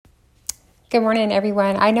Good morning,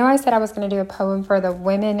 everyone. I know I said I was going to do a poem for the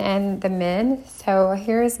women and the men. So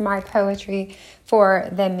here's my poetry for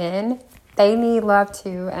the men. They need love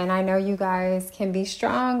too. And I know you guys can be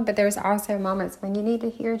strong, but there's also moments when you need to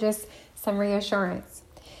hear just some reassurance.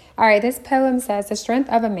 All right, this poem says, the strength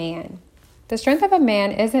of a man. The strength of a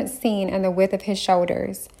man isn't seen in the width of his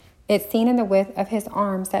shoulders. It's seen in the width of his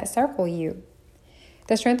arms that circle you.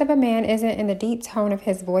 The strength of a man isn't in the deep tone of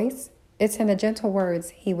his voice. It's in the gentle words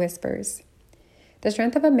he whispers. The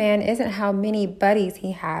strength of a man isn't how many buddies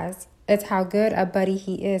he has. It's how good a buddy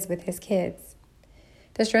he is with his kids.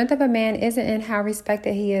 The strength of a man isn't in how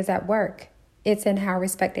respected he is at work. It's in how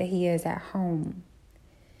respected he is at home.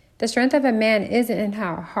 The strength of a man isn't in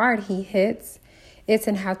how hard he hits. It's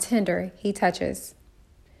in how tender he touches.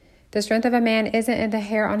 The strength of a man isn't in the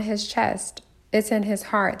hair on his chest. It's in his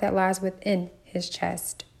heart that lies within his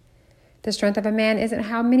chest. The strength of a man isn't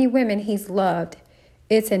how many women he's loved.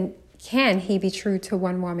 It's in can he be true to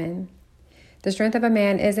one woman? The strength of a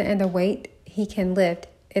man isn't in the weight he can lift.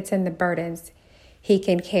 It's in the burdens he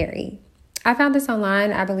can carry. I found this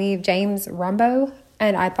online, I believe James Rumbo,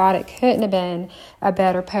 and I thought it couldn't have been a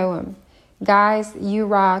better poem. Guys, you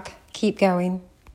rock. Keep going.